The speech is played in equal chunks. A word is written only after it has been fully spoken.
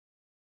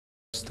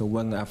to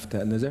one after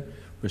another,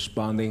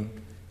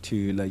 responding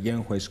to the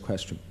Yan Hui's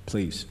question,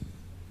 please.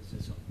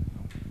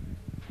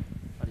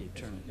 How do you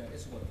turn it?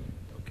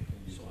 Okay.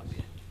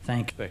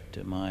 Thank you.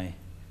 To my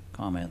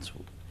comments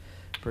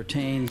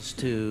pertains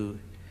to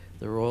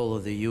the role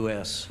of the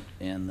U.S.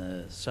 in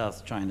the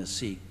South China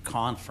Sea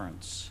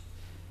Conference,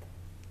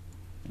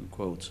 in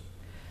quotes.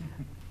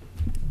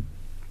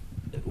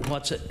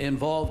 What's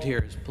involved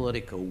here is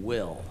political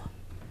will.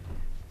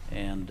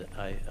 And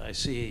I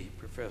see,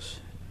 Professor,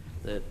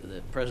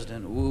 that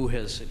President Wu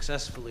has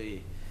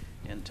successfully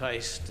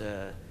enticed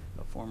a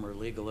former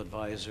legal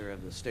advisor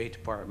of the State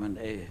Department,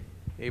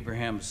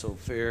 Abraham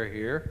Sofair,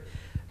 here.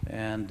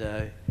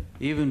 And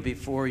even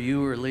before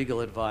you were legal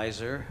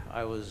advisor,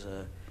 I was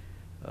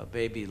a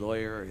baby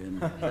lawyer in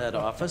that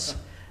office.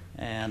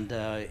 And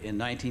in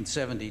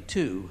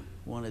 1972,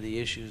 one of the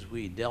issues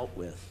we dealt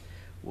with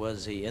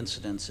was the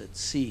Incidents at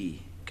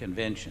Sea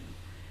Convention.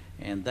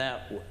 And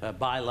that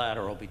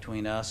bilateral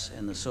between us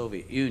and the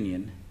Soviet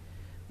Union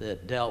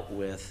that dealt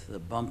with the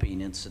bumping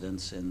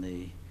incidents in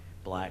the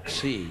Black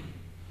Sea.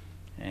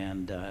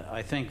 And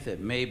I think that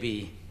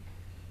maybe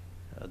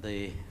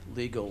the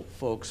legal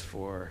folks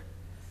for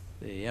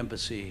the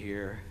embassy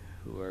here,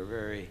 who are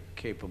very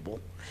capable,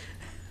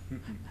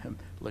 I'm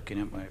looking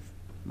at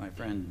my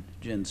friend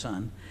Jin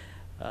Sun,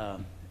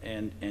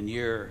 and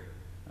your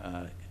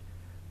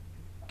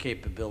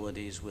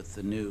capabilities with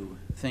the new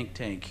think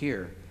tank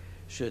here,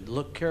 should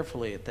look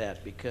carefully at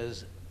that,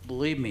 because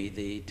believe me,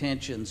 the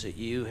tensions that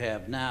you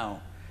have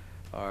now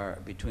are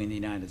between the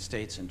United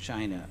States and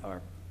China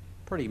are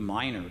pretty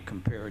minor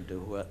compared to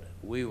what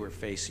we were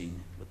facing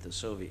with the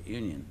Soviet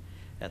Union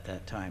at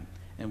that time.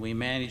 And we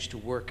managed to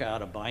work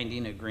out a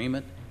binding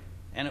agreement,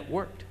 and it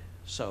worked.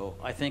 So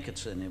I think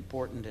it's an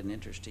important and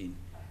interesting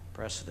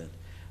precedent.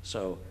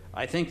 So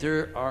I think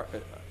there are,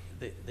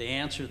 the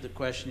answer to the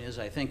question is,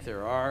 I think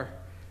there are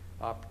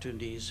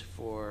opportunities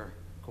for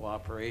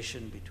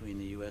cooperation between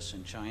the U.S.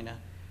 and China.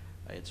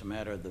 It's a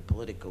matter of the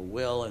political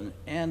will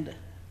and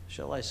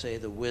shall I say,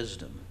 the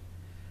wisdom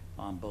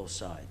on both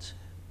sides.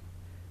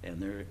 And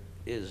there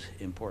is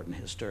important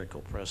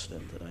historical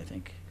precedent that I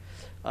think.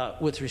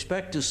 With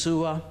respect to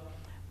SUA,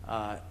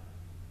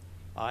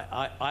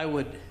 I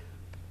would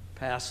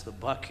pass the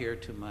buck here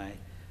to my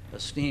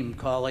esteemed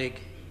colleague,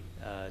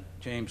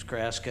 James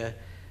Kraska.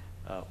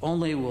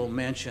 Only will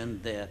mention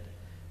that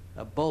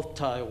both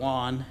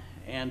Taiwan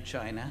and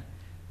China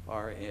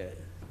are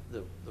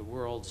the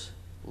world's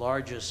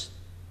largest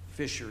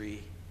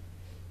fishery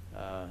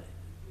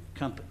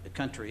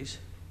countries.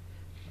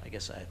 I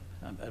guess I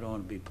don't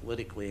want to be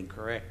politically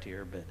incorrect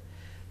here, but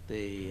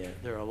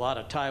there are a lot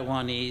of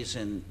Taiwanese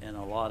and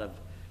a lot of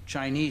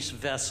Chinese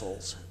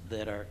vessels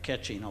that are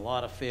catching a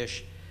lot of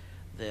fish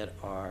that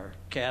are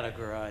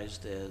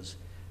categorized as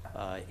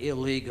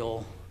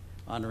illegal,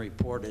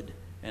 unreported,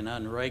 and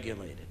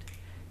unregulated.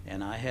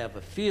 And I have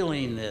a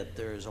feeling that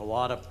there's a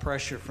lot of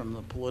pressure from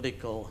the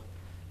political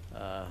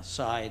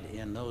side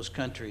in those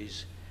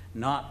countries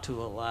not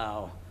to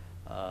allow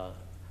a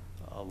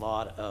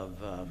lot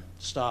of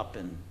stop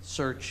and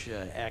search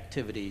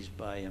activities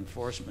by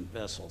enforcement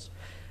vessels.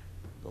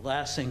 The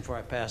last thing before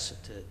I pass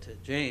it to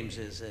James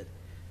is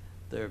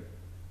that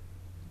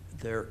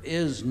there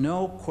is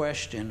no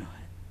question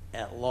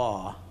at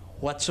law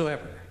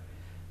whatsoever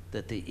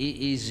that the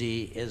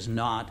EEZ is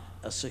not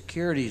a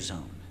security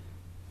zone.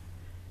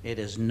 It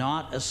is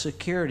not a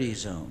security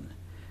zone.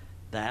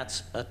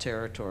 That's a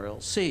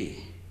territorial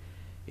sea.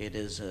 It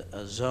is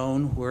a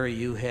zone where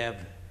you have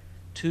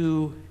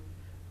two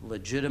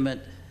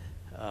legitimate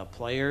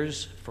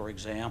players, for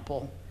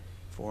example,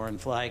 foreign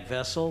flag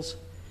vessels,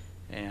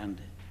 and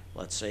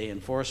let's say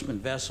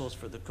enforcement vessels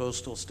for the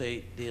coastal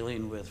state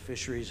dealing with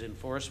fisheries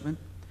enforcement.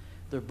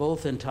 They're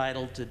both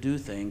entitled to do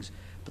things,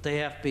 but they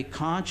have to be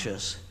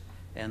conscious,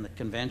 and the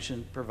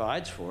convention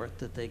provides for it,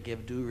 that they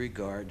give due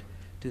regard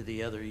to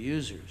the other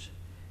users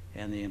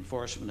and the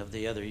enforcement of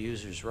the other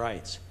users'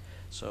 rights.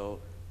 So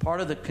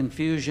part of the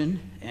confusion,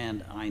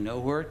 and I know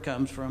where it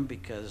comes from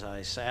because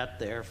I sat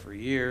there for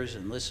years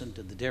and listened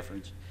to the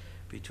difference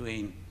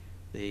between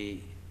the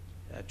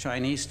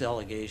Chinese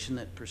delegation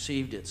that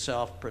perceived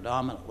itself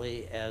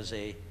predominantly as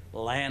a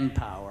land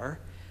power,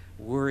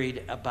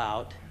 worried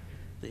about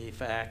the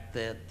fact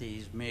that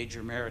these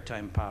major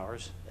maritime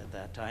powers, at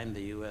that time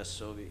the US,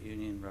 Soviet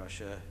Union,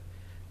 Russia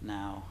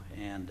now,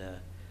 and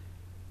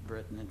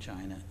Britain and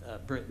China,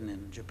 Britain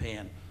and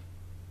Japan,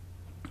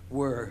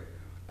 were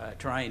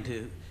trying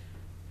to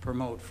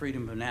promote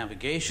freedom of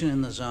navigation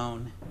in the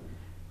zone.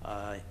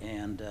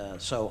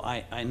 So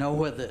I know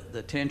where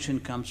the tension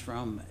comes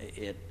from.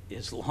 It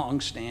is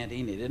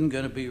long-standing. It isn't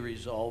going to be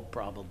resolved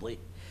probably.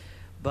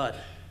 But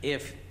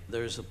if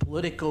there's a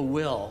political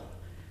will,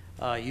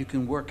 you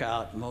can work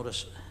out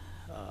modus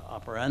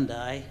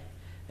operandi,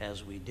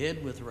 as we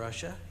did with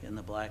Russia in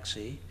the Black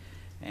Sea.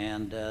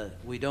 And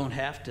we don't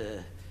have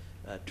to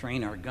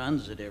train our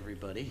guns at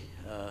everybody,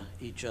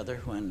 each other,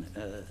 when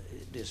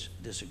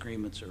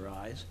disagreements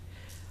arise.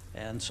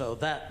 And so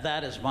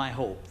that is my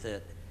hope,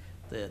 that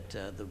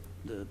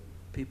the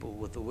people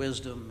with the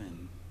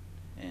wisdom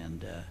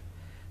and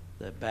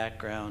the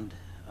background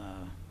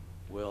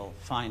will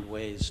find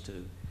ways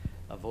to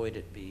avoid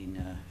it being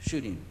a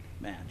shooting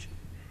match.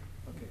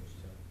 Okay.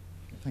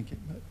 Thank you.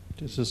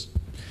 Just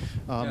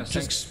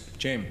Thanks,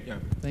 James. Yeah.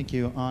 Thank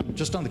you.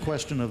 Just on the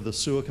question of the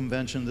SUA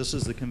Convention, this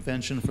is the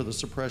Convention for the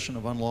Suppression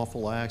of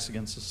Unlawful Acts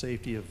Against the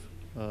Safety of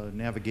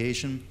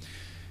Navigation.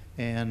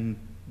 And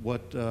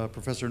what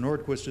Professor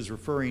Nordquist is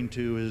referring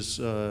to is,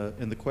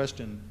 and the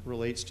question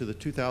relates to the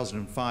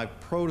 2005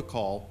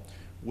 protocol,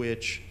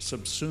 which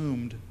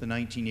subsumed the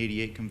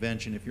 1988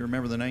 convention. If you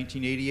remember, the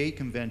 1988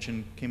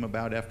 convention came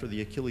about after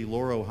the Achille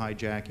Lauro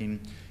hijacking,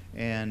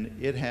 and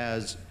it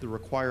has the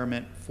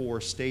requirement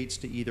for states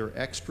to either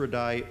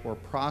extradite or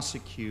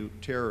prosecute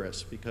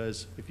terrorists,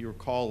 because if you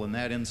recall, in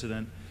that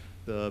incident,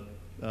 the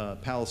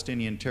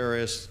Palestinian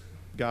terrorists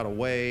got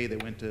away, they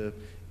went to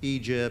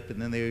Egypt,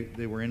 and then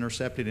they were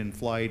intercepted in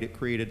flight. It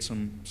created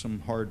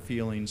some hard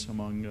feelings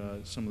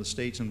among some of the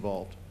states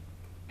involved.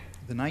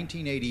 The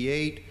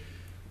 1988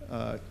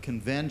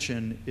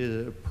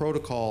 convention,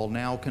 protocol,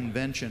 now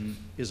convention,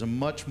 is a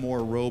much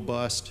more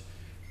robust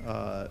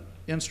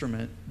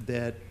instrument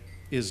that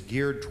is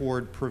geared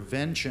toward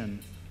prevention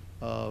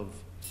of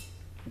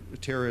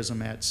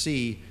terrorism at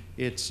sea.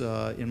 It's,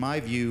 in my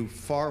view,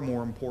 far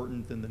more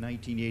important than the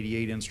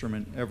 1988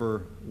 instrument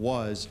ever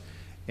was.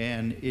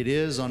 And it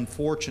is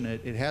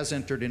unfortunate, it has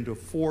entered into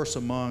force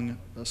among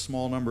a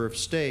small number of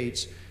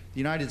states. The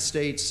United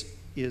States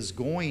is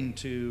going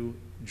to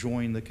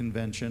join the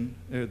convention,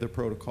 the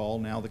protocol,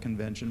 now the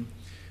convention,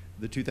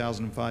 the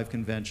 2005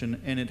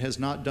 convention, and it has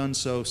not done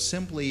so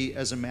simply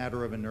as a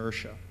matter of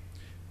inertia,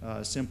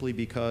 simply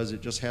because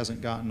it just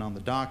hasn't gotten on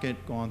the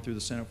docket, gone through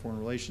the Senate Foreign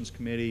Relations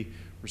Committee,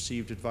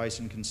 received advice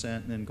and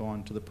consent, and then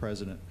gone to the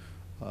President.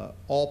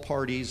 All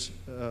parties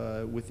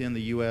within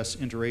the U.S.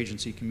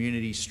 interagency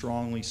community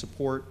strongly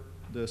support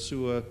the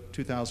SUA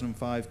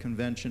 2005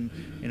 convention,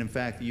 and in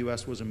fact the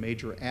U.S. was a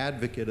major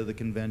advocate of the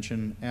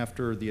convention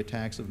after the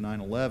attacks of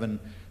 9/11,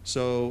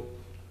 so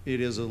it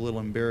is a little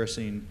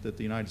embarrassing that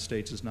the United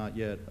States is not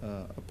yet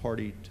a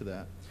party to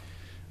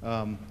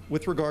that.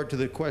 With regard to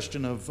the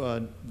question of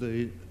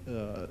the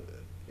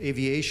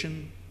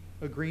aviation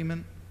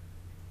agreement,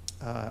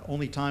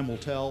 only time will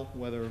tell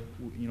whether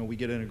we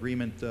get an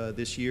agreement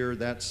this year.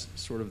 That's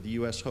sort of the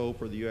U.S.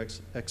 hope or the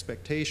U.S.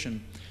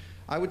 expectation.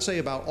 I would say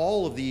about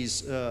all of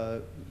these,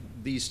 the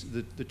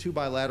two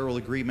bilateral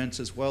agreements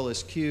as well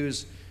as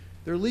Qs,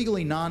 they're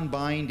legally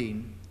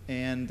non-binding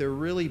and they're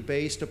really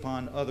based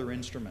upon other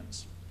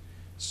instruments.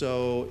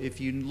 So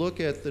if you look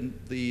at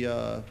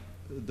the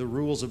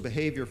rules of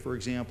behavior, for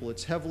example,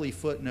 it's heavily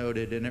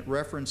footnoted and it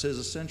references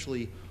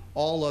essentially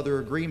all other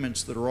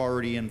agreements that are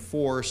already in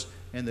force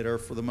and that are,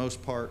 for the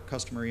most part,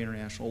 customary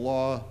international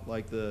law,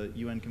 like the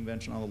UN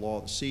Convention on the Law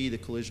of the Sea, the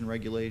collision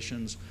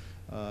regulations.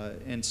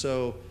 And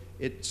so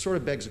it sort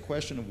of begs the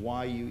question of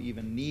why you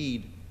even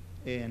need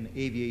an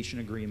aviation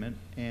agreement.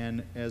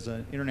 And as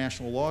an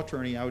international law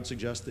attorney, I would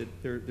suggest that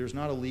there's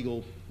not a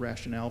legal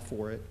rationale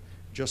for it,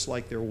 just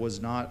like there was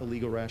not a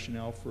legal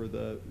rationale for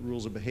the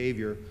rules of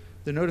behavior.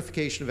 The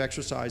notification of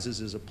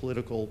exercises is a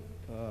political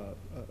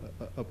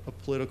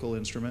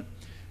instrument.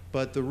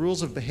 But the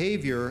rules of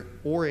behavior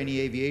or any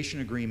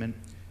aviation agreement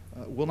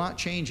will not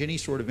change any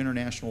sort of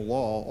international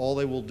law. All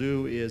they will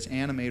do is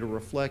animate or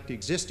reflect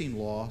existing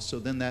law, so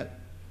then that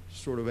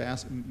sort of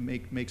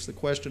makes the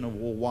question of,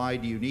 well, why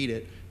do you need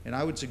it? And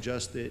I would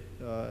suggest that,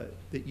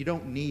 that you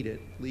don't need it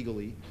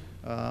legally,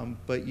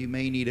 but you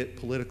may need it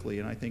politically,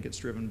 and I think it's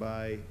driven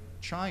by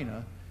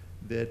China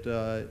that,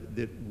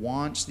 that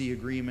wants the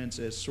agreements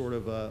as sort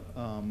of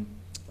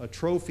a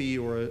trophy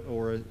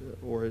or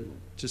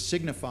to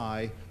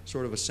signify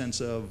sort of a sense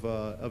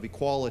of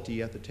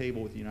equality at the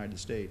table with the United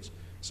States.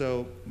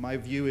 So my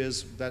view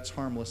is that's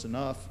harmless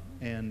enough,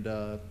 and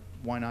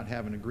why not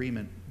have an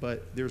agreement?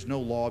 But there's no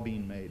law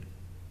being made.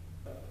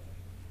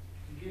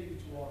 Getting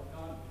to our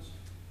economists.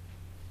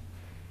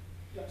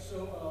 Yeah,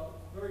 so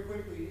very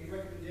quickly, a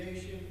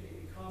recommendation,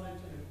 a comment,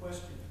 and a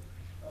question.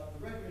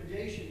 The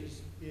recommendation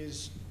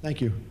is thank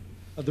you.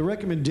 The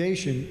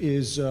recommendation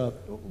is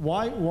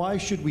why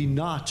should we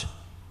not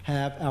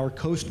have our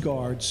Coast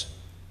Guards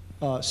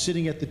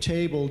sitting at the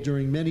table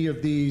during many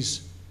of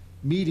these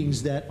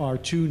meetings that our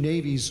two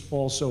navies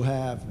also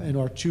have and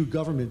our two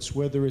governments,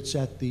 whether it's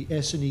at the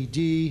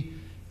SNED,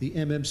 the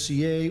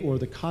MMCA, or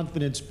the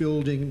confidence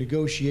building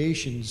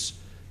negotiations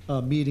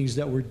meetings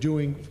that we're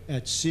doing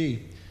at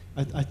sea.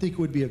 I think it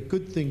would be a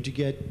good thing to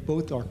get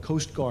both our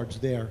Coast Guards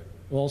there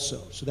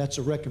also. So that's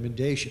a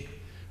recommendation.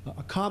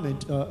 A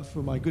comment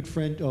from my good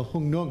friend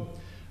Hung Nung.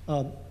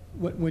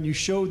 When you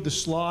showed the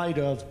slide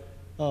of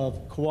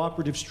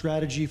cooperative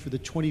strategy for the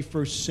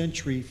 21st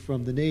century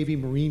from the Navy,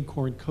 Marine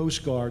Corps, and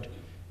Coast Guard,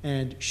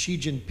 and Xi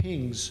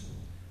Jinping's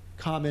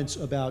comments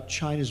about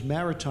China's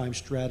maritime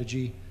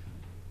strategy,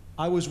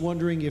 I was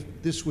wondering if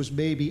this was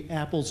maybe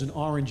apples and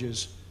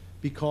oranges,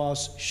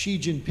 because Xi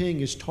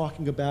Jinping is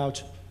talking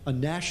about a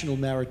national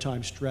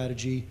maritime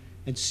strategy,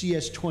 and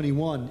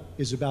CS21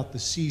 is about the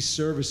sea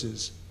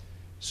services.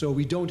 So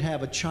we don't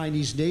have a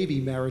Chinese Navy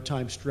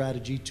maritime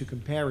strategy to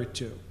compare it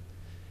to.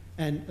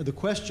 And the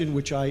question,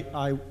 which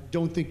I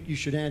don't think you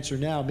should answer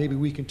now, maybe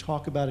we can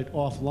talk about it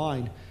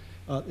offline,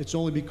 it's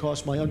only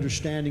because my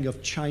understanding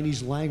of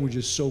Chinese language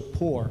is so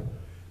poor,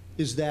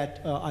 is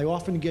that I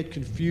often get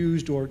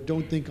confused or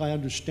don't think I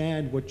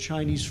understand what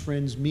Chinese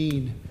friends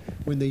mean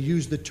when they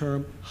use the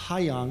term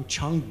Haiyang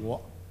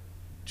Changguo,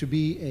 to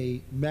be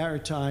a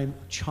maritime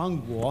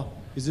Changguo.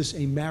 Is this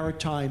a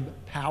maritime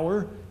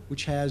power,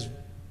 which has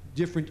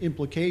different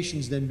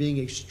implications than being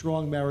a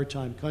strong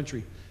maritime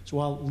country? So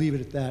I'll leave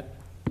it at that.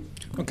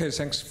 Okay,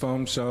 thanks,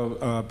 Foam.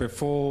 So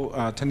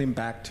before turning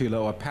back to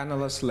our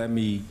panelists, let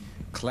me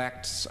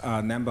collect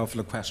a number of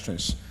the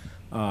questions.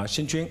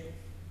 Xinjun?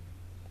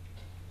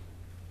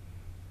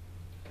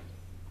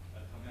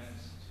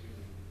 Comments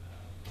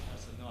to,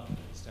 as a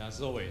novelist,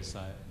 as always,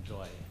 I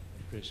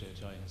appreciate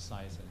your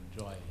insights and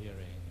enjoy hearing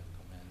your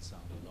comments on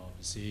the law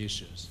policy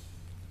issues.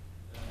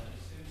 It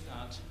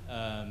seems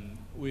that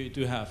we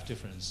do have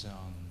difference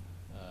on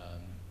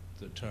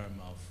the term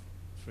of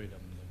freedom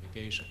of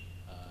navigation.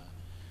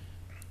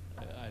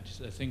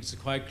 I think it's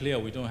quite clear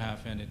we don't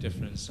have any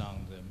difference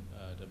on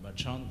the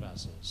merchant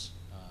vessels.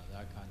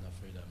 That kind of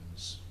freedom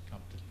is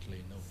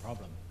completely no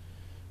problem.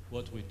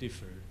 What we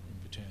differ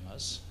in between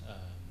us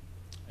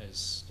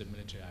is the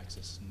military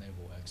access,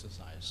 naval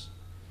exercise.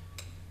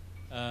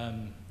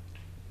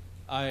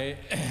 I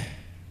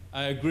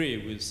agree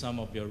with some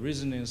of your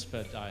reasonings,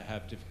 but I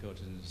have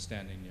difficulty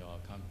understanding your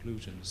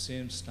conclusion. It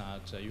seems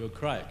that you're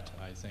correct.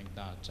 I think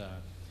that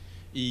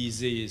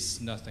EEZ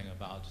is nothing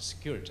about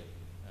security.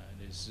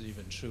 It is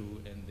even true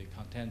in the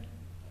content,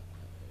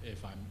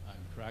 if I'm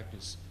correct,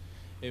 is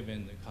even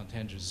in the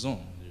contentious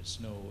zone, there's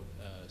no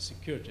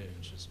security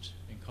interest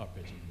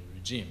incorporated in the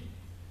regime.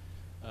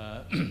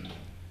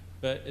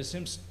 But it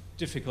seems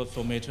difficult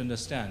for me to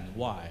understand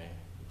why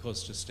the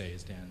coastal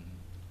states then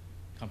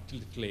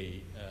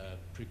completely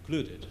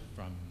precluded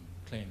from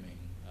claiming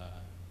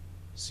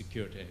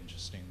security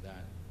interest in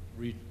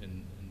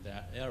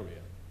that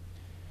area.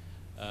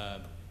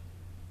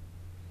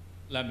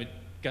 Let me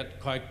get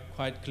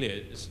quite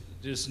clear.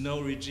 There's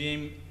no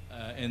regime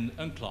in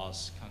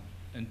UNCLOS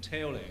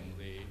entailing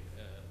the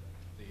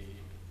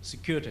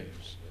security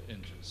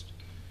interest.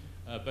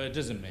 But it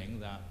doesn't mean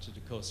that the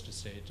coastal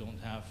states don't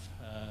have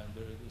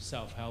the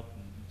self-help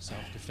and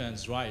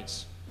self-defense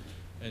rights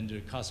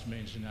under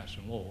customary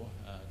international law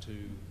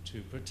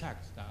to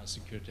protect that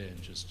security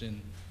interest.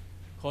 And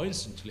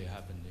coincidentally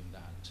happened in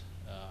that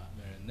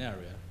marine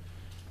area.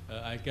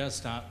 I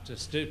guess that the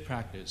state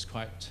practice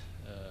quite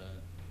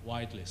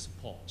widely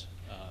support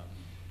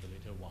the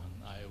later one.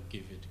 I'll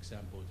give you an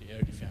example, the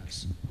air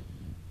defense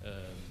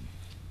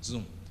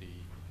zone, the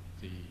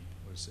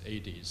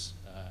ADs.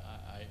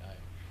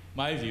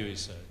 My view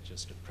is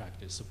just a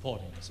practice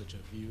supporting such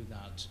a view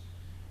that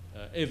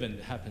even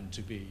happened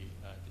to be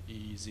the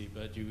EEZ,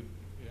 but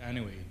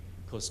anyway,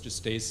 coastal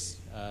states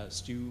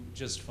still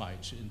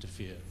justified to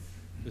interfere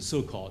with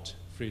so-called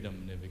freedom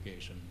of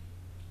navigation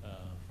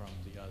from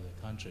the other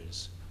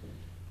countries.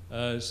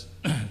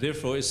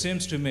 Therefore, it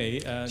seems to me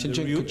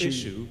the real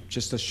issue...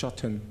 Just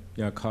shorten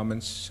your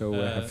comments so we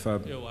have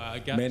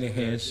many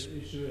hands.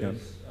 The issue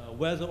is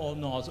whether or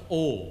not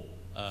all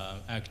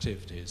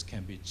activities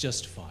can be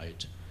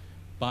justified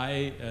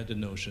by the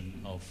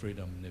notion of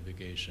freedom of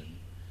navigation.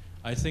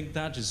 I think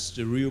that is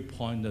the real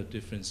point of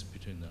difference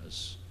between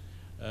us.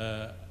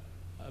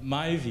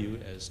 My view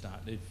is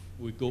that if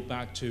we go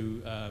back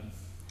to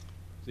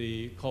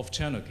the Gulf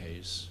Channel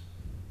case,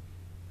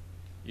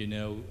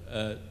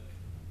 the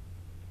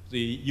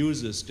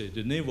users,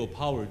 the naval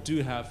power,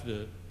 do have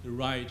the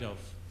right of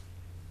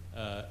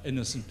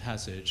innocent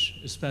passage,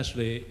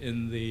 especially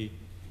in the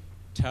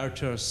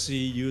territorial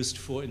sea used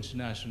for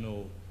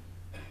international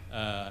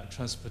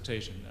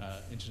transportation,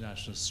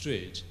 international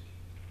strait.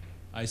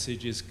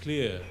 ICAS is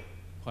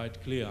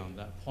quite clear on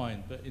that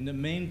point. But in the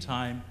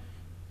meantime,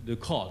 the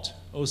court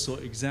also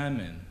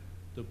examined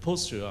the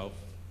posture of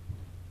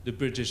the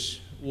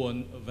British war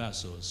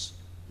vessels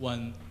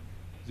when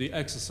they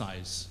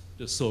exercise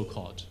the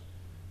so-called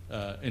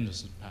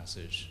innocent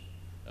passage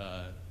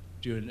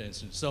during the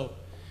incident. So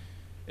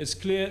it's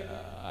clear,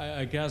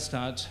 I guess,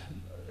 that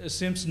it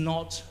seems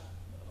not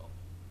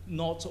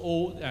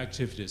all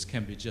activities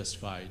can be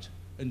justified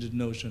under the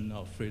notion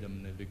of freedom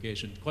of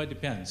navigation. It quite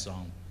depends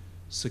on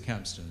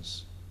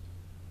circumstance.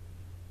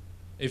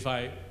 If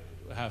I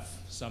have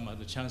some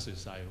other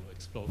chances, I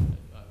will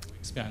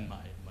expand my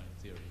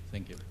theory.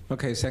 Thank you.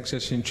 Okay, thanks,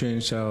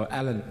 Xinjun. So,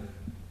 Alan.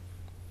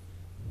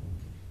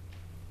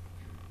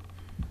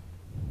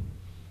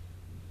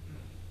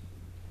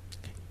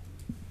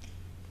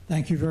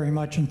 Thank you very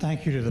much, and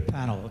thank you to the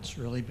panel. It's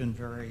really been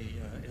very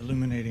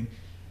illuminating.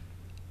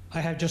 I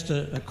have just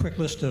a quick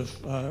list of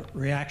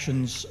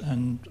reactions,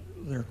 and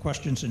there are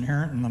questions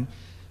inherent in them.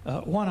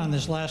 One on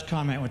this last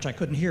comment, which I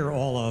couldn't hear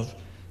all of,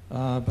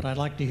 but I'd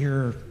like to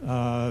hear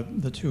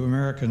the two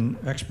American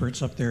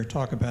experts up there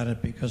talk about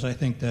it, because I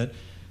think that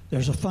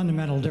there's a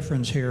fundamental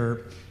difference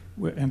here.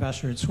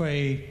 Ambassador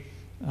Cui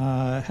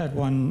had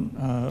one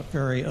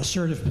very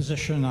assertive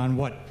position on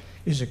what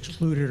is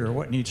excluded or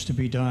what needs to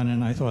be done,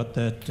 and I thought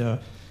that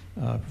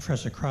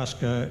Professor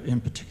Kraska,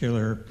 in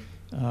particular,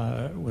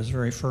 was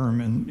very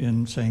firm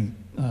in saying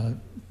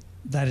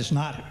that is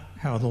not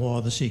how the Law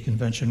of the Sea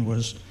Convention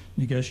was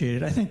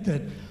negotiated. I think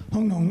that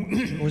Hong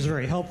Nong was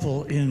very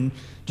helpful in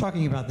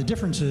talking about the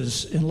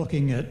differences in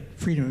looking at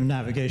freedom of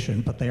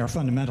navigation, but they are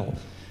fundamental.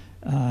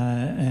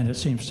 And it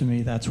seems to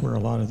me that's where a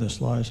lot of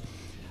this lies.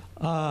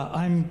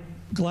 I'm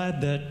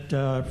glad that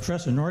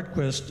Professor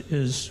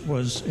Nordquist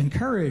was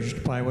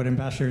encouraged by what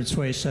Ambassador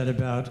Cui said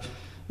about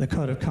the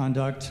code of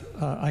conduct.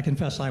 I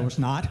confess I was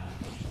not.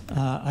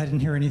 I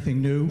didn't hear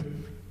anything new.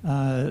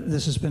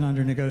 This has been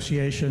under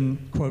negotiation,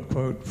 quote,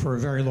 quote, for a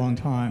very long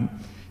time.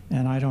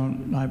 And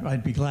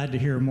I'd be glad to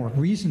hear more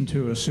reason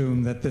to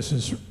assume that this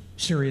is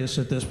serious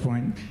at this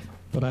point,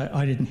 but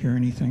I didn't hear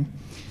anything.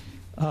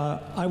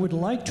 I would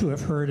like to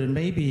have heard, and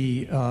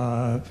maybe,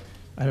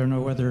 I don't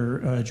know whether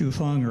Zhu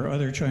Feng or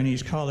other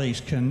Chinese colleagues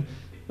can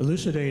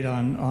elucidate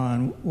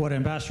on what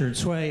Ambassador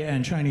Cui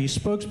and Chinese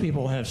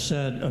spokespeople have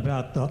said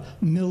about the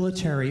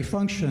military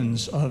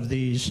functions of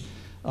these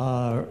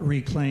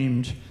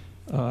reclaimed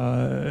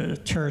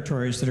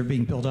territories that are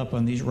being built up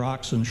on these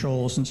rocks and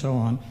shoals and so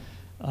on.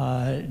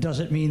 Does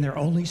it mean they're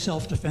only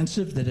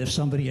self-defensive, that if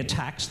somebody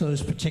attacks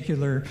those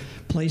particular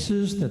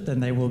places, that then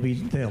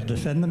they'll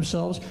defend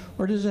themselves?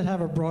 Or does it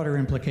have a broader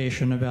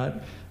implication about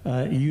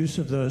use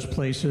of those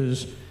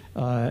places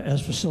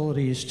as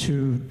facilities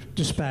to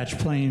dispatch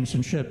planes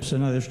and ships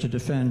and others to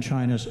defend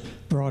China's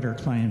broader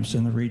claims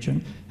in the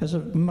region? Has a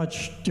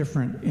much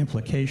different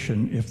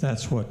implication if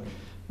that's what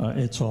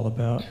it's all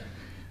about.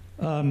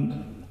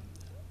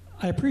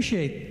 I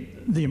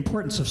appreciate the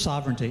importance of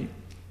sovereignty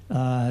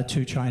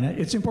to China.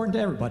 It's important to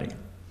everybody.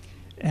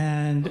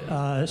 And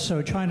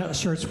so China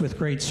asserts with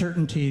great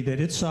certainty that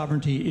its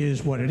sovereignty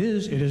is what it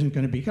is. It isn't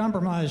going to be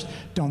compromised.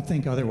 Don't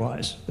think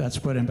otherwise.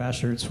 That's what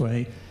Ambassador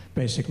Cui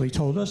basically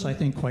told us, I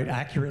think quite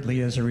accurately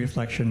as a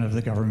reflection of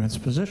the government's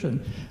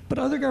position. But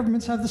other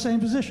governments have the same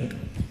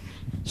position.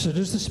 So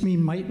does this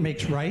mean might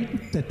makes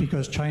right, that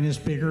because China's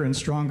bigger and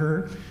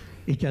stronger,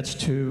 it gets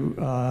to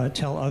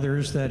tell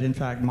others that, in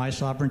fact, my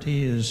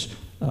sovereignty is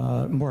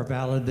more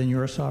valid than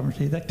your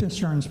sovereignty? That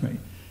concerns me.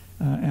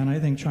 And I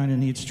think China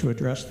needs to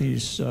address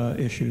these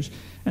issues.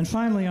 And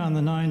finally, on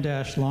the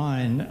 9-dash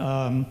line,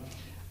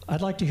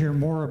 I'd like to hear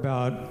more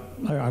about,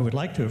 I would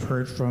like to have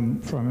heard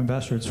from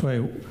Ambassador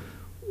Cui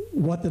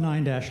what the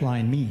 9-dash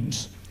line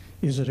means.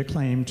 Is it a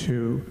claim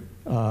to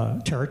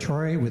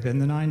territory within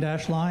the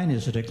 9-dash line?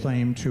 Is it a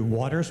claim to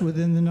waters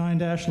within the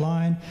 9-dash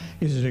line?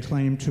 Is it a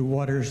claim to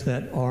waters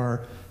that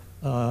are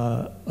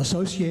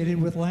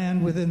associated with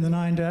land within the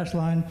 9-dash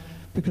line?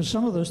 Because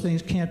some of those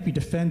things can't be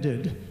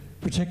defended,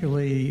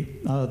 particularly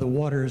the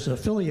waters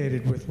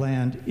affiliated with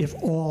land, if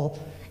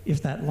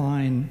that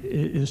line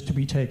is to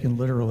be taken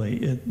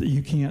literally.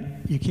 You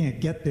can't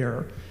get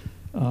there.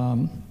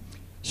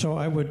 So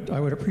I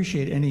would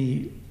appreciate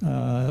any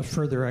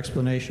further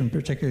explanation,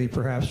 particularly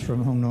perhaps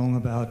from Hong Nong,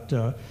 about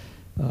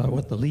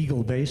what the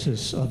legal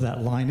basis of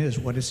that line is,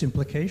 what its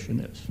implication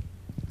is.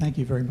 Thank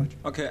you very much.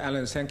 Okay,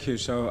 Alan, thank you.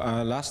 So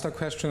last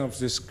question of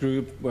this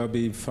group will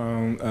be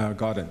from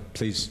Gordon,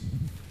 please.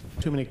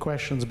 Too many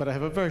questions, but I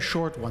have a very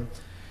short one.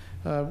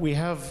 We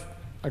have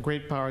a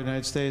great power, the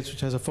United States,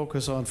 which has a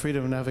focus on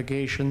freedom of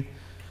navigation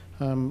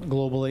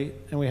globally,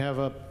 and we have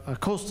a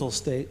coastal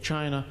state,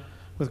 China,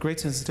 with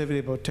great sensitivity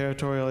about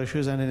territorial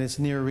issues and in its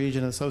near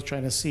region, the South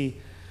China Sea.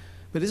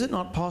 But is it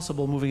not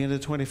possible, moving into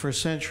the 21st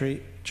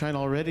century, China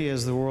already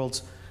is the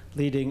world's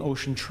leading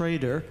ocean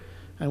trader,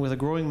 and with a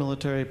growing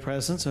military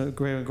presence, a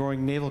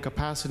growing naval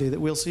capacity, that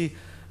we'll see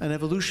an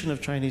evolution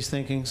of Chinese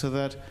thinking so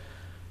that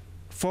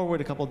forward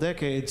a couple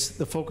decades,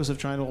 the focus of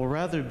China will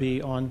rather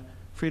be on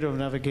freedom of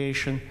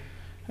navigation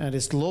and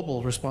its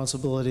global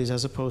responsibilities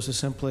as opposed to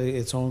simply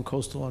its own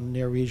coastal and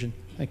near region?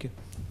 Thank you.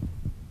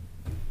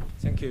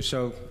 Thank you.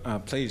 So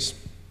please,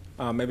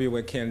 maybe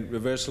we can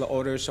reverse the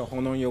order. So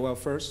Hong Nong, you were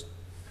first,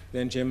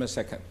 then Jim a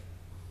second.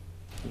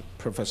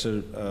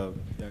 Professor,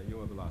 yeah, you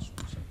were the last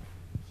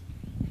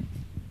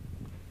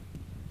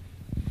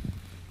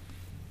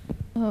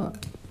one.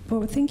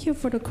 Well, thank you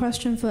for the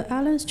question. For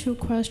Alan's two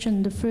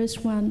questions, the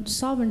first one,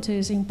 sovereignty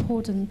is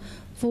important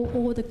for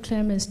all the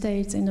claimant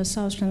states in the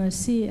South China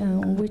Sea,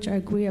 and on which I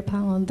agree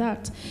upon on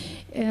that.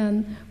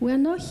 And we're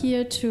not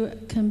here to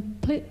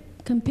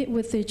compete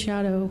with each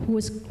other,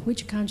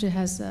 which country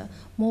has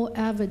more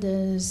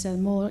evidence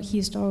and more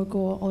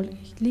historical or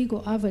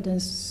legal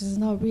evidence. This is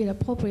not really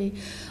appropriate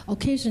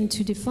occasion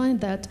to define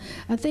that.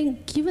 I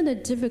think given the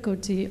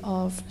difficulty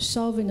of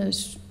solving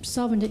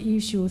the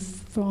issue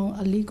from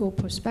a legal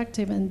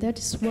perspective, and that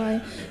is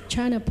why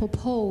China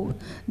proposed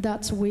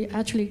that we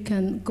actually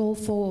can go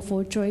forward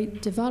for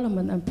joint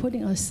development and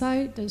putting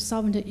aside the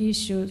sovereignty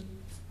issue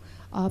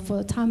for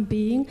the time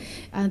being.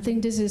 I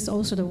think this is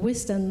also the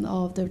wisdom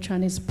of the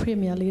Chinese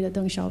Premier leader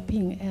Deng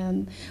Xiaoping,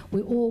 and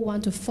we all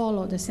want to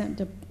follow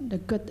the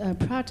good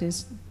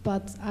practice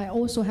But I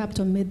also have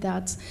to admit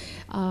that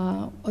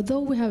although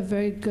we have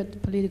very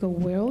good political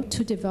will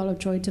to develop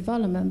joint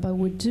development, but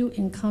we do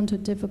encounter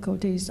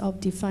difficulties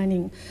of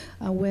defining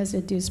where's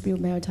the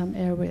dispute maritime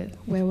area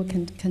where we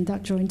can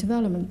conduct joint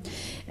development.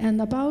 And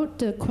about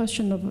the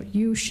question of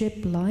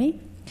U-shaped line,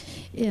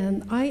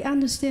 and I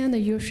understand the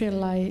U-shaped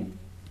line,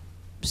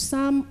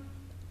 some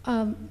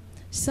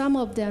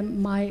of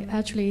them might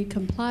actually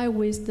comply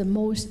with the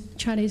most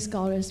Chinese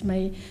scholars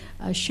may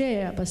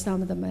share, but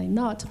some of them may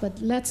not.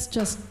 But let's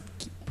just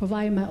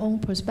provide my own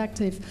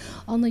perspective.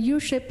 On the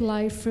U-shaped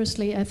line,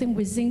 firstly, I think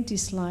within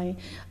this line,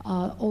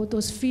 all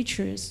those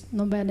features,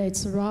 no matter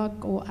it's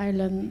rock or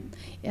island,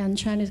 and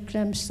China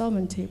claims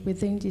sovereignty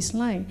within this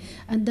line.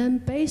 And then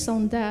based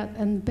on that,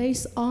 and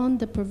based on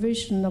the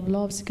provision of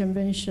Law of Sea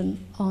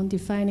Convention on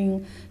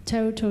defining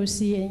territorial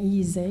sea and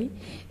EEZ,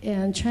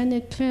 and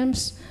China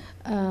claims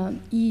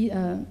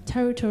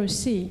territorial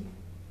sea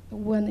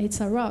when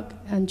it's a rock,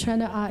 and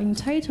China are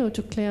entitled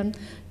to claim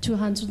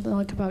 200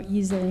 nautical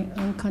EEZ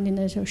on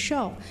continental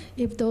shelf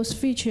if those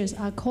features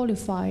are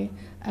qualified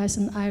as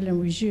an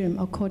island regime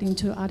according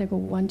to Article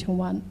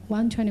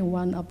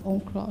 121 of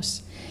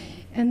UNCLOS.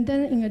 And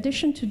then in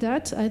addition to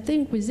that, I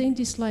think within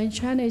this line,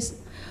 China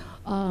is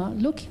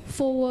looking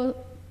forward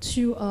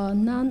to a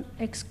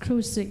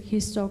non-exclusive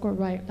historical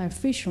right like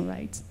fishing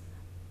rights,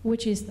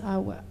 which is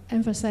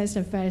emphasized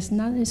as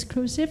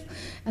non-exclusive,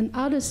 and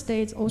other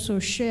states also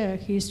share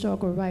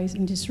historical rights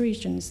in these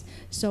regions.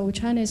 So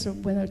China is,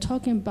 when they're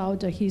talking about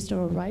the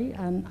historical right,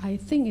 and I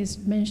think it's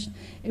mentioned,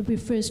 it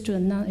refers to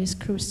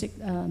non-exclusive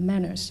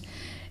manners.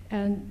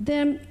 And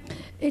then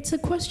it's a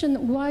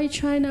question why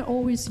China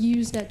always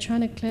use that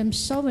China claims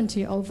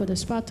sovereignty over the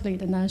Spratly,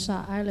 the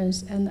Nansha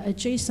Islands, and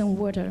adjacent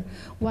water,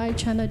 why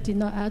China did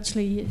not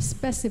actually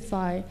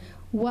specify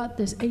what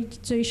this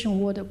adjacent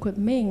water could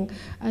mean.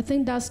 I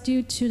think that's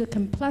due to the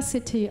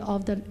complexity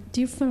of the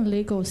different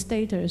legal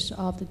status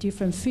of the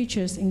different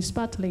features in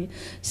Spratly.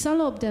 Some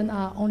of them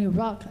are only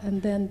rock,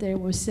 and then they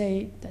will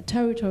say the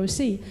territorial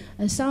sea,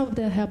 and some of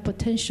them have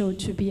potential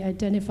to be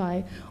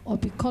identified or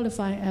be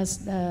qualified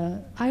as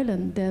the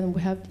island. Then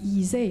we have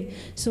EEZ.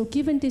 So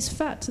given this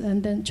fact,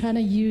 and then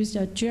China used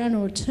a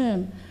general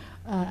term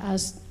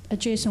as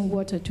adjacent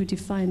water to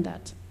define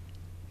that.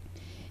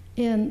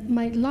 And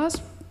my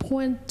last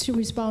point to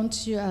respond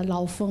to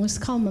Lao Feng's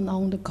comment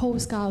on the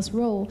Coast Guard's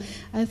role,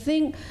 I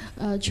think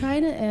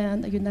China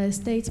and the United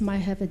States might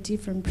have a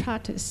different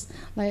practice.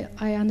 Like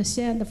I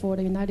understand for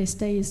the United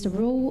States, the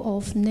role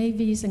of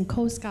navies and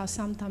Coast Guard,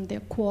 sometimes they're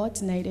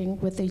coordinating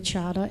with each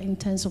other in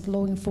terms of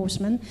law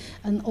enforcement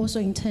and also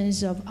in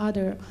terms of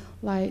other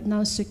like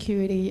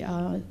non-security,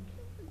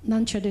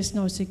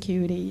 non-traditional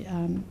security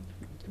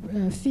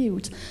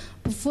fields.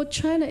 But for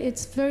China,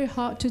 it's very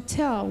hard to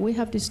tell. We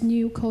have this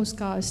new Coast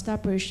Guard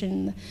established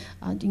in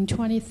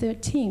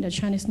 2013, the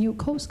Chinese new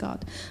Coast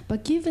Guard.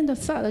 But given the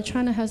fact that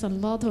China has a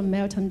lot of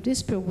maritime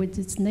dispute with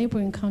its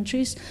neighboring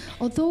countries,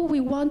 although we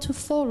want to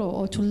follow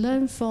or to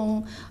learn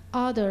from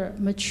other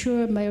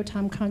mature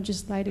maritime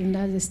countries like the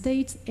United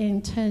States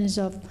in terms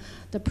of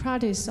the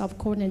practice of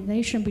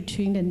coordination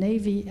between the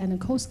Navy and the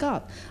Coast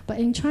Guard. But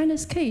in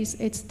China's case,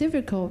 it's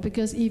difficult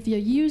because if you're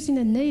using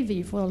the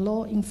Navy for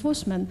law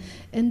enforcement,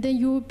 and then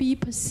you will be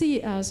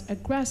perceived as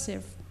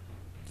aggressive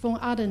from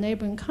other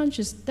neighboring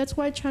countries. That's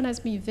why China has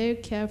been very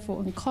careful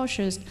and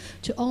cautious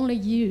to only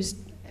use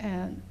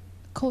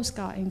Coast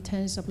Guard in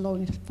terms of law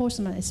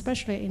enforcement,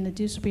 especially in the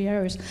dispute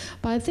areas.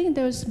 But I think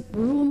there's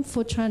room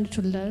for China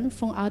to learn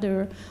from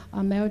other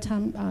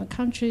maritime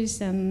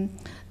countries. And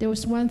there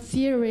was one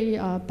theory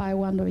by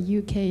one of the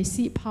UK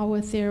sea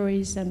power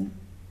theories and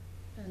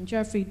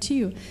Jeffrey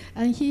too,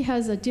 and he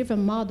has a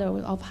different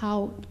model of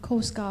how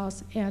Coast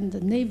Guards and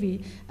the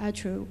Navy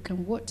actually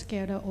can work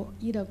together, or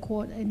either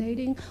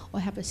coordinating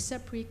or have a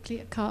separate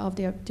clear cut of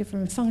their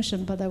different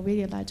function. But I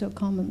really like to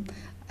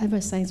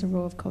emphasize the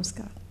role of Coast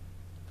Guard.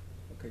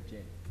 Okay,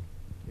 Jane.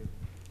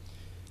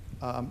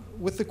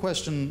 With the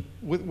question,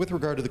 with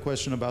regard to the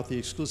question about the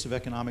exclusive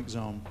economic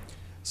zone,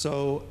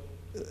 so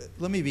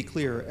let me be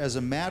clear. As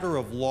a matter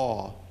of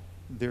law,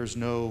 there's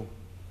no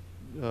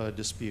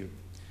dispute.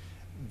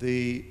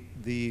 The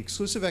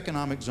exclusive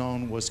economic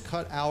zone was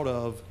cut out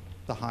of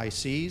the high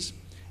seas,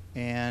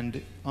 and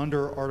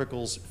under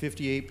Articles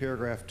 58,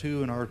 Paragraph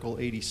 2, and Article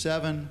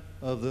 87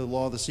 of the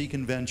Law of the Sea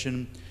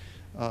Convention,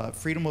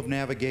 freedom of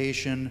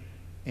navigation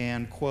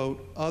and,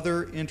 quote,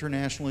 other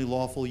internationally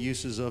lawful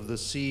uses of the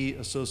sea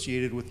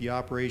associated with the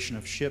operation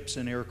of ships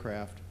and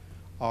aircraft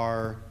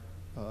are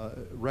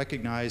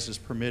recognized as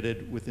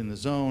permitted within the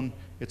zone.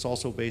 It's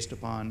also based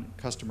upon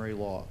customary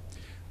law.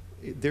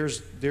 There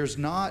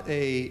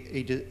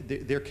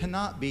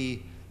cannot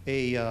be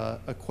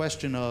a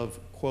question of,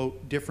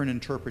 quote, different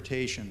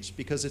interpretations,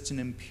 because it's an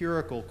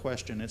empirical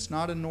question. It's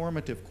not a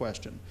normative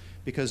question,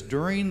 because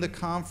during the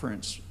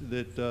conference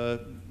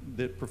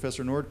that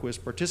Professor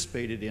Nordquist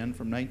participated in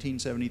from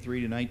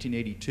 1973 to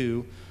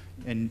 1982,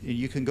 and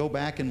you can go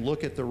back and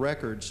look at the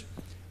records,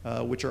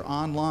 which are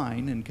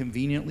online and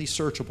conveniently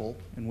searchable,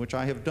 and which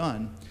I have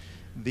done,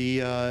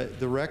 The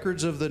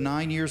records of the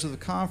 9 years of the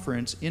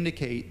conference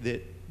indicate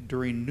that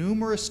during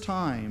numerous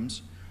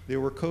times there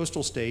were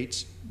coastal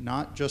states,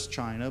 not just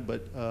China,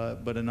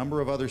 but a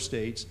number of other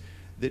states,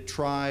 that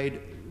tried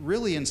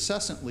really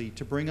incessantly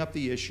to bring up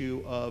the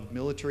issue of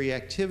military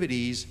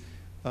activities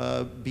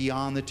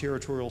beyond the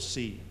territorial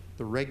sea,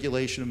 the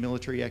regulation of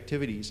military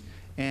activities.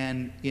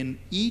 And in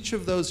each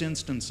of those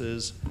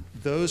instances,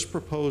 those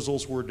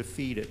proposals were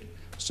defeated.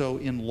 So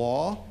in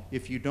law,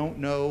 if you don't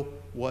know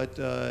what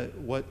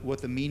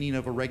the meaning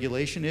of a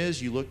regulation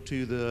is, you look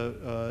to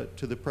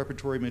the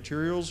preparatory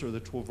materials or the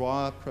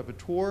Travaux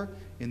Préparatoires.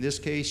 In this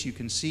case, you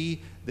can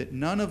see that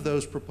none of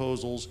those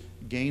proposals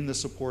gained the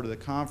support of the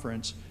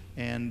conference,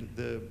 and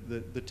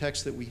the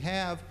text that we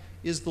have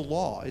is the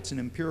law. It's an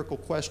empirical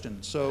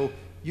question. So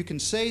you can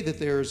say that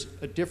there's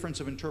a difference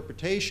of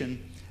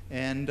interpretation,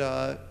 and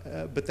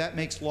but that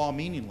makes law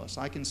meaningless.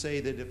 I can say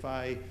that if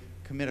I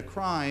commit a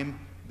crime,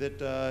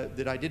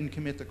 that I didn't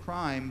commit the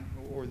crime,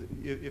 or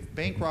if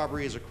bank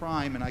robbery is a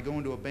crime and I go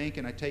into a bank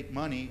and I take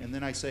money and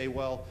then I say,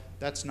 well,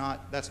 that's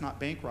not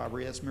bank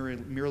robbery, that's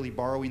merely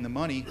borrowing the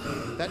money,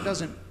 that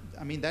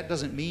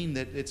doesn't mean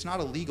that it's not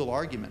a legal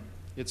argument.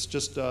 It's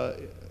just,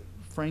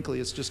 frankly,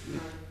 it's just,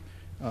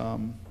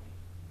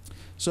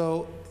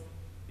 so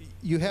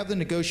you have the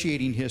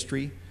negotiating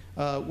history.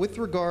 With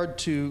regard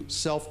to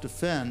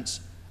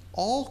self-defense,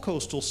 all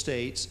coastal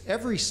states,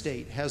 every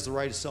state has the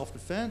right of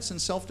self-defense,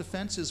 and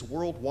self-defense is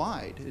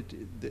worldwide.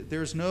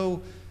 There's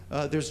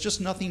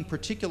just nothing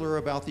particular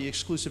about the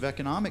exclusive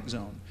economic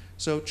zone.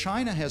 So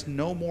China has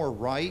no more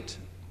right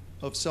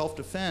of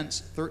self-defense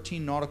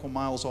 13 nautical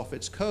miles off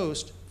its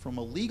coast from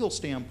a legal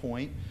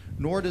standpoint,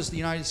 nor does the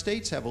United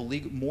States have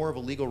more of a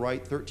legal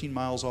right 13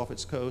 miles off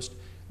its coast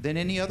than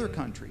any other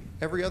country.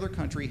 Every other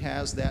country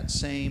has that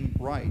same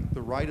right.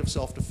 The right of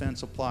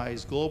self-defense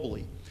applies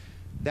globally.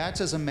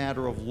 That's as a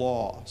matter of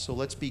law. So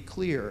let's be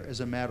clear, as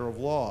a matter of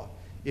law.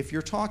 If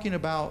you're talking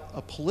about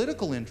a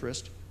political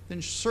interest,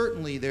 then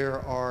certainly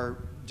there are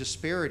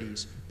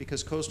disparities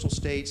because coastal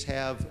states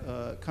have,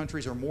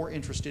 countries are more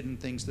interested in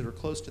things that are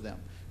close to them.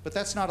 But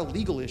that's not a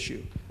legal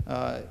issue.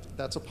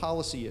 That's a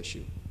policy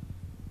issue.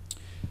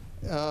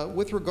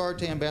 With regard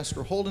to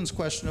Ambassador Holden's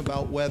question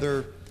about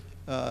whether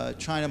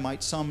China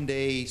might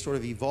someday sort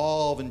of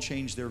evolve and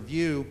change their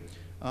view,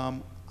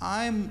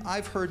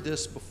 I've heard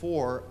this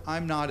before.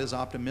 I'm not as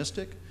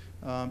optimistic.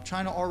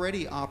 China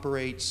already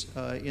operates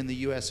in the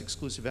U.S.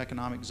 exclusive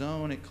economic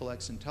zone. It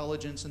collects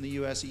intelligence in the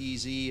U.S.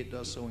 EEZ. It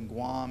does so in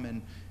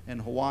Guam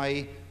and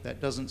Hawaii. That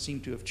doesn't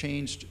seem to have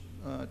changed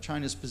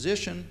China's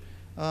position.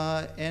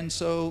 And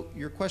so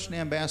your question,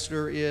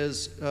 Ambassador,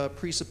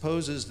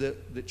 presupposes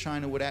that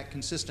China would act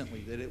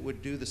consistently, that it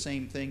would do the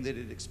same thing that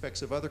it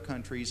expects of other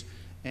countries,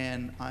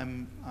 and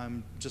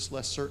I'm just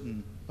less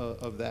certain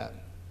of that.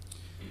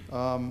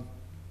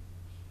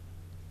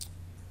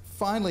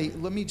 Finally,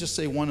 let me just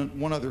say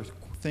one other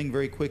thing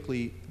very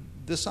quickly.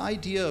 This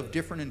idea of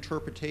different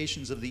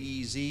interpretations of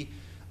the EEZ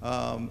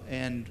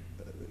and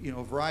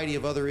a variety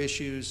of other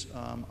issues,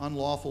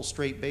 unlawful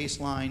straight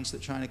baselines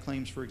that China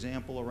claims, for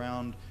example,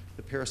 around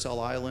the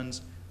Paracel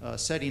Islands,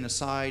 setting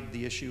aside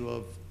the issue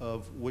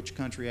of which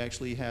country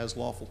actually has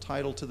lawful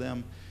title to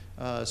them,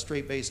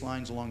 straight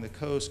baselines along the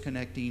coast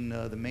connecting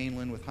the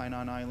mainland with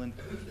Hainan Island.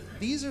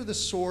 These are the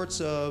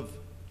sorts of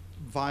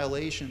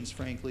violations,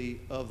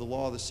 frankly, of the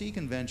Law of the Sea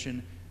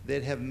Convention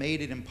that have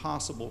made it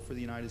impossible for the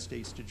United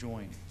States to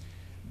join.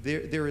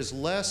 There is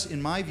less,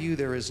 in my view,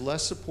 there is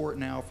less support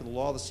now for the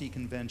Law of the Sea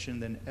Convention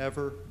than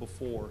ever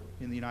before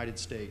in the United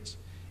States.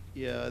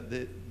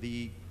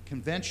 The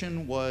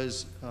convention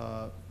was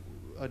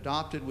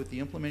adopted with the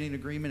implementing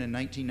agreement in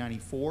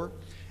 1994,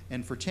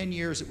 and for 10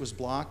 years it was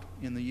blocked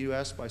in the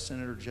U.S. by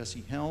Senator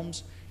Jesse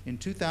Helms. In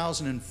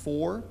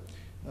 2004,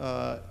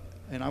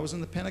 and I was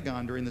in the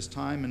Pentagon during this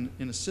time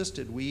and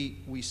assisted,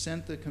 we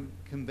sent the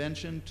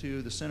convention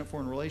to the Senate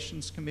Foreign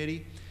Relations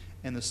Committee,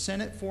 and the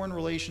Senate Foreign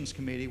Relations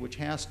Committee, which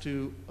has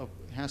to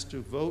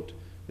vote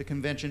the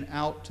convention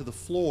out to the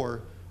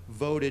floor,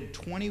 voted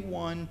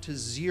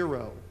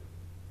 21-0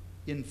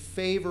 in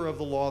favor of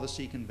the Law of the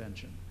Sea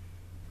Convention.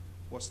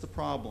 What's the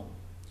problem?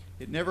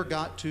 It never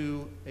got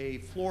to a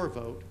floor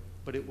vote,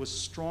 but it was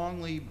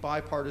strongly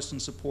bipartisan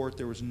support.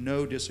 There was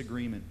no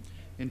disagreement.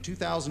 In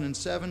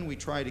 2007, we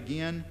tried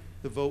again.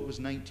 The vote was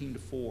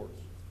 19-4.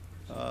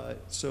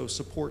 So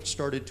support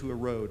started to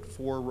erode.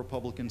 4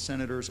 Republican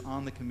senators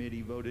on the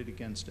committee voted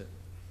against it.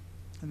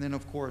 And then,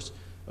 of course,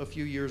 a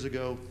few years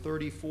ago,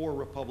 34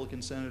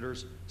 Republican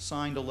senators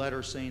signed a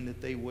letter saying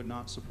that they would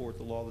not support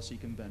the Law of the Sea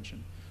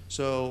Convention.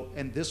 So,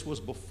 and this was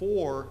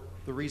before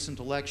the recent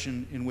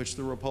election in which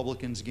the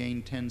Republicans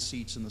gained 10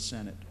 seats in the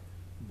Senate.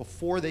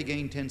 Before they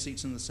gained 10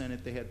 seats in the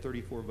Senate, they had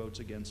 34 votes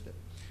against it.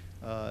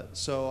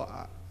 So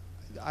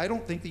I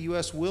don't think the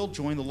U.S. will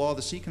join the Law of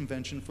the Sea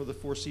Convention for the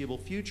foreseeable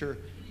future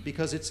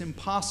because it's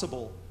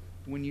impossible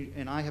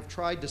and I have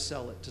tried to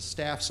sell it to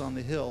staffs on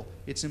the Hill,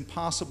 it's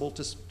impossible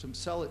to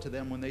sell it to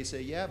them when they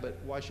say, yeah, but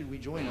why should we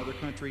join? Other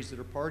countries that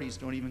are parties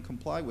don't even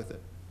comply with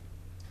it.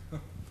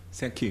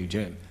 Thank you,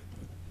 Jim.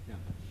 Yeah,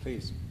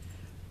 please.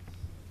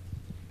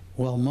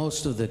 Well,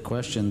 most of the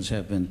questions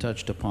have been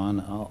touched upon.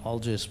 I'll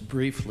just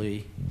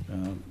briefly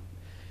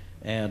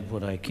add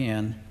what I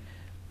can.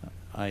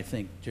 I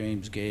think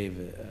James gave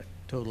a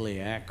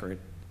totally accurate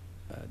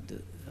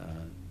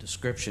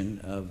description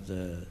of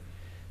the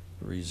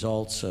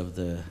results of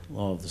the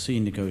Law of the Sea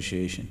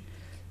negotiation.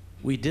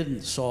 We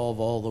didn't solve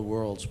all the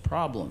world's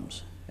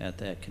problems at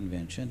that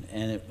convention,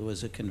 and it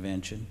was a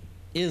convention,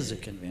 is a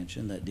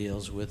convention that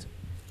deals with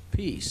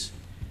peace.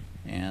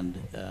 And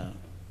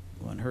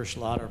when Hersch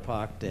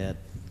Lauterpacht at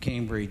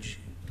Cambridge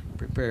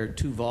prepared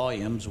 2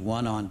 volumes,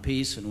 one on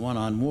peace and one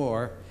on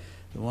war,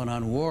 the one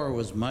on war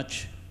was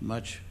much,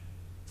 much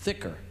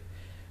thicker.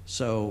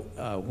 So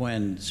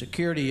when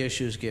security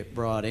issues get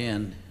brought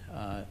in,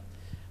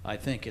 I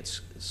think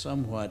it's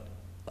somewhat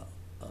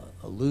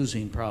a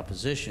losing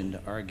proposition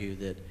to argue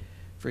that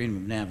freedom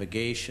of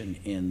navigation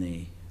in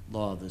the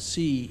Law of the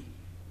Sea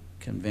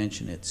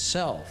Convention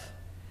itself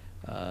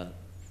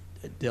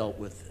dealt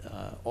with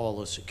all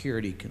the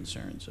security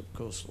concerns of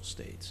coastal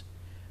states.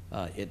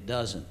 It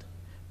doesn't,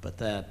 but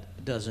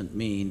that doesn't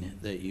mean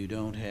that you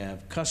don't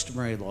have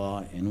customary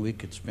law, and we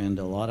could spend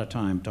a lot of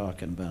time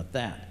talking about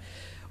that.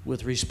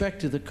 With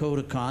respect to the code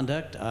of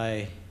conduct,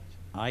 I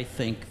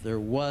think there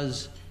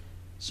was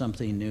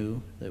something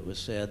new that was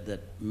said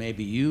that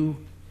maybe you,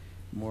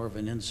 more of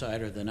an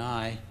insider than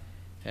I,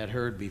 had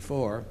heard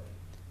before,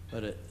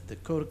 but the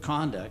code of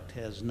conduct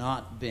has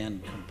not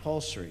been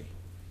compulsory.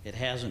 It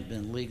hasn't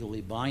been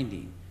legally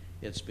binding.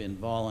 It's been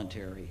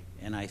voluntary.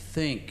 And I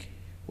think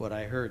what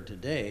I heard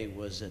today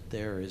was that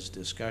there is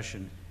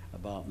discussion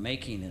about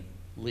making it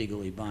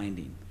legally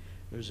binding.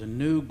 There's a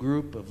new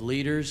group of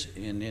leaders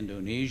in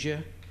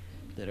Indonesia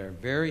that are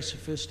very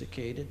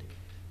sophisticated,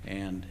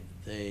 and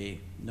they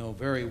know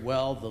very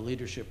well the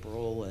leadership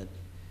role that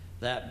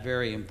that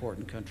very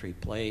important country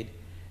played.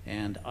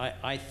 And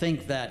I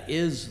think that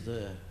is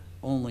the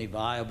only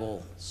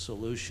viable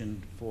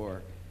solution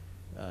for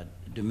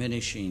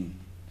diminishing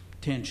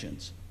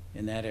tensions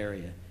in that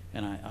area.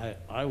 And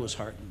I was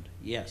heartened,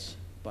 yes,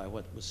 by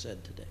what was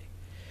said today.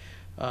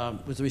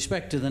 With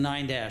respect to the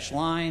 9-dash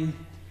line,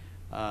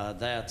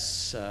 there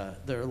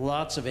are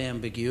lots of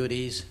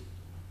ambiguities.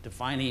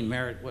 Defining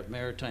what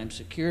maritime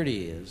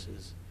security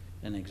is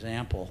an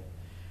example.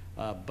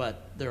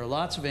 But there are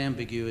lots of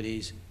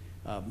ambiguities.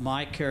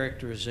 My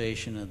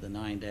characterization of the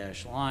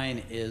 9-dash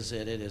line is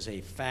that it is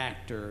a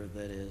factor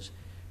that is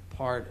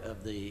part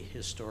of the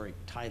historic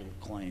title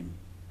claim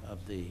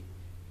of the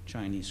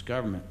Chinese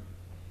government.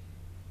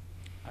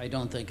 I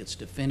don't think it's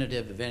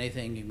definitive. If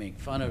anything, you make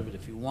fun of it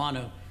if you want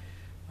to,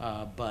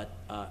 but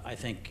I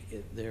think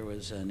there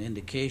was an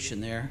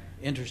indication there,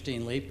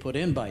 interestingly, put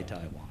in by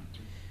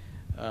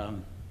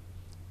Taiwan.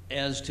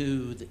 As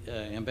to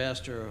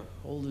Ambassador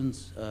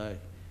Holden's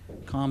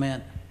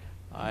comment,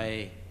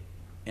 I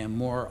am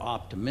more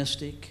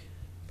optimistic,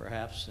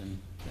 perhaps,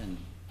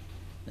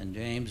 than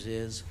James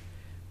is,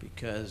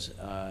 because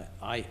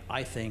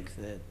I think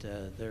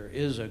that there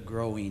is a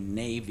growing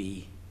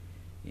navy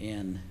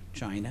in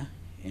China,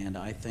 and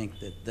I think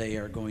that they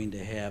are going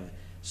to have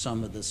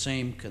some of the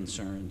same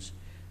concerns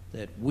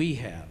that we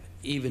have,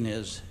 even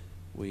as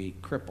we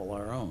cripple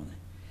our own.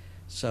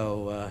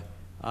 So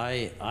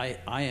I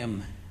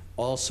am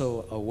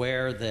also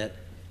aware that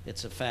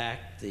it's a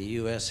fact the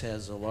U.S.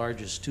 has the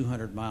largest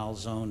 200-mile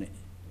zone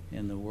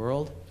in the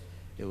world.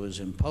 It was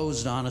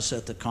imposed on us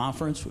at the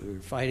conference. We were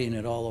fighting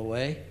it all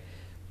away,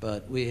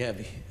 but we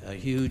have a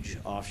huge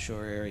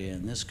offshore area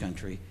in this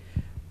country,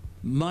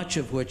 much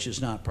of which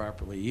is not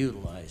properly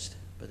utilized.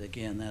 But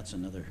again, that's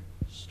another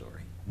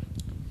story.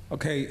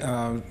 Okay,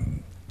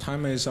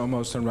 time is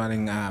almost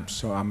running up,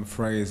 so I'm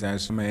afraid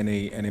there's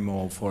many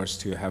more for us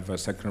to have a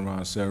second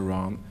round, third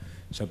round.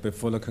 So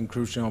before the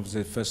conclusion of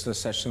the first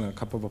session, a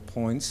couple of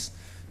points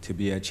to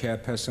be a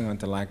chairperson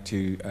I'd like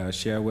to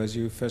share with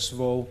you. First of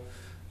all,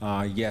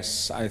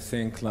 yes, I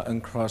think the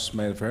UNCLOS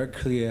made very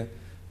clear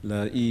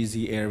the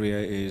EEZ area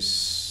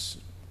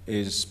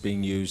is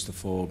being used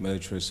for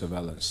military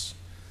surveillance.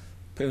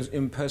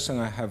 In person,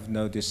 I have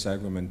no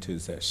disagreement to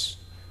this.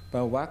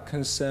 But what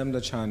concerns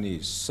the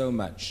Chinese so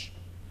much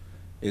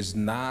is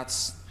not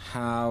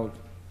how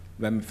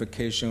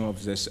ramification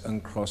of this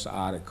UNCLOS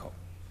article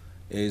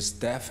is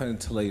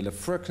definitely the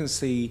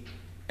frequency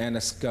and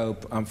the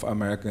scope of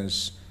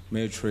Americans'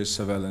 military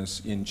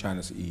surveillance in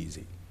China's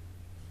EEZ.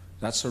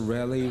 That's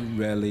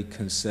really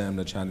concern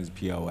the Chinese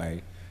POA,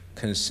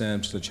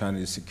 concerns the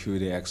Chinese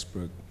security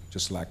expert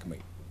just like me.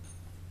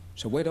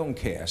 So we don't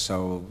care,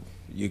 so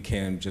you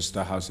can just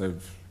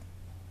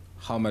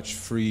how much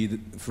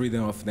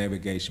freedom of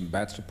navigation.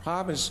 But the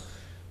problem is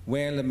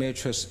when the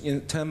military,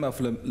 in terms of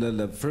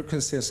the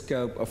frequency and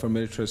scope of a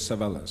military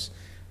surveillance,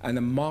 and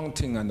the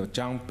mounting and the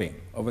jumping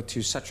over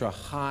to such a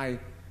high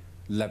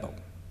level,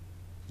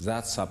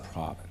 that's a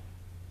problem.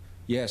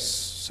 Yes,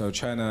 so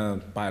China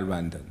by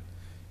random,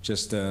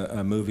 just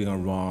moving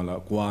around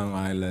like Guam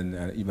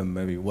Island, even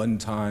maybe one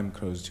time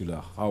close to the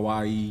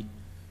Hawaii,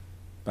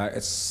 but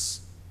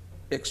it's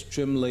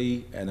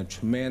extremely and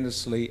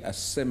tremendously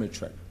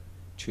asymmetric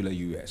to the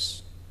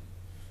US.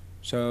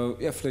 So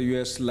if the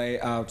U.S. lay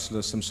out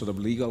some sort of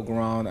legal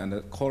ground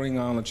and calling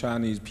on the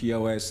Chinese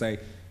POA say,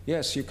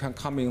 yes, you can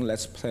come in,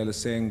 let's play the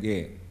same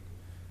game,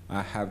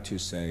 I have to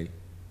say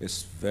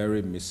it's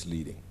very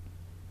misleading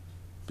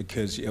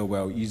because it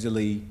will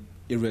easily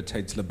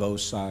irritate the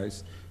both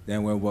sides.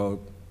 Then we will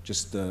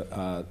just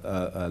let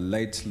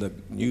the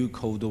new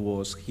Cold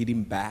Wars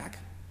hitting back.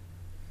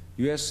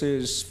 U.S.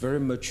 is very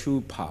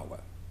mature power.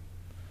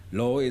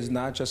 Law is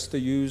not just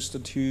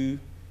used to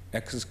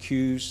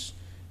execute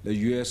the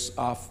U.S.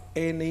 of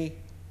any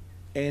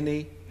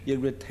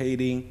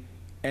irritating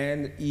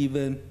and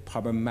even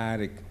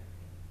problematic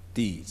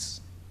deeds.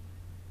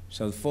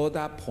 So for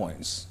that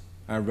point,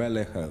 I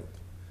really hope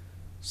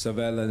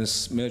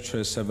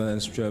military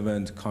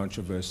surveillance-driven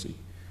controversy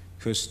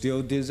could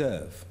still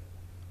deserve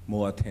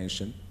more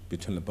attention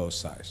between the both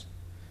sides.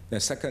 The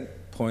second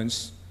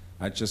point,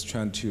 I just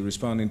trying to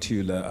responding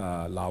to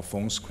the Lao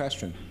Feng's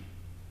question.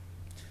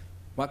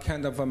 What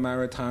kind of a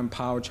maritime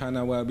power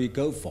China will be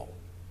go for?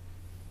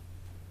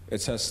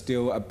 It's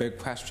still a big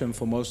question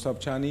for most of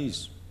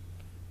Chinese.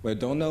 We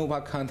don't know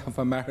what kind of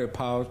a maritime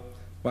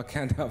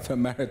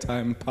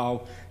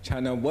power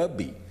China will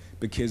be,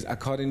 because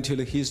according to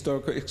the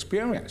historical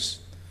experience,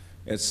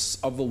 it's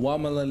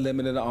overwhelmingly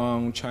limited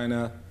on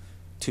China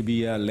to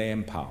be a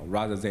land power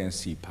rather than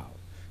sea power.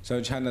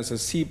 So China's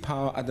sea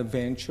power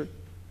adventure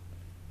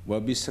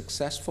will be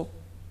successful,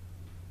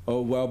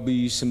 or will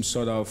be some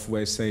sort of,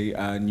 we say,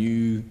 a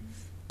new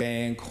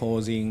ban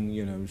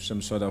causing,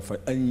 some sort of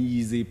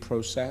uneasy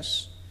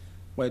process.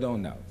 We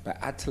don't know, but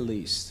at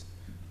least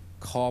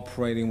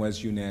cooperating with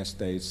the United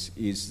States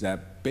is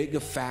a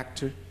big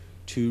factor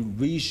to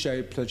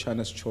reshape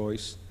China's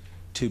choice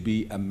to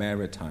be a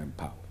maritime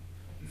power.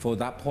 For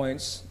that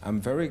point,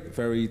 I'm very,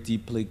 very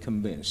deeply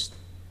convinced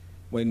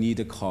we need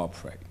to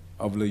cooperate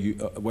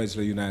with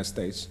the United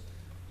States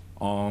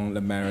on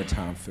the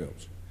maritime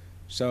field.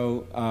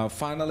 So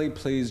finally,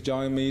 please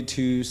join me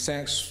to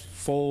thank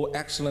 4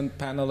 excellent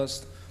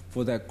panelists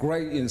for their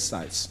great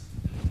insights.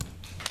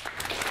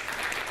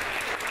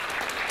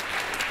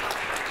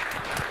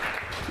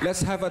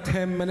 Let's have a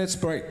 10 minutes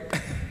break.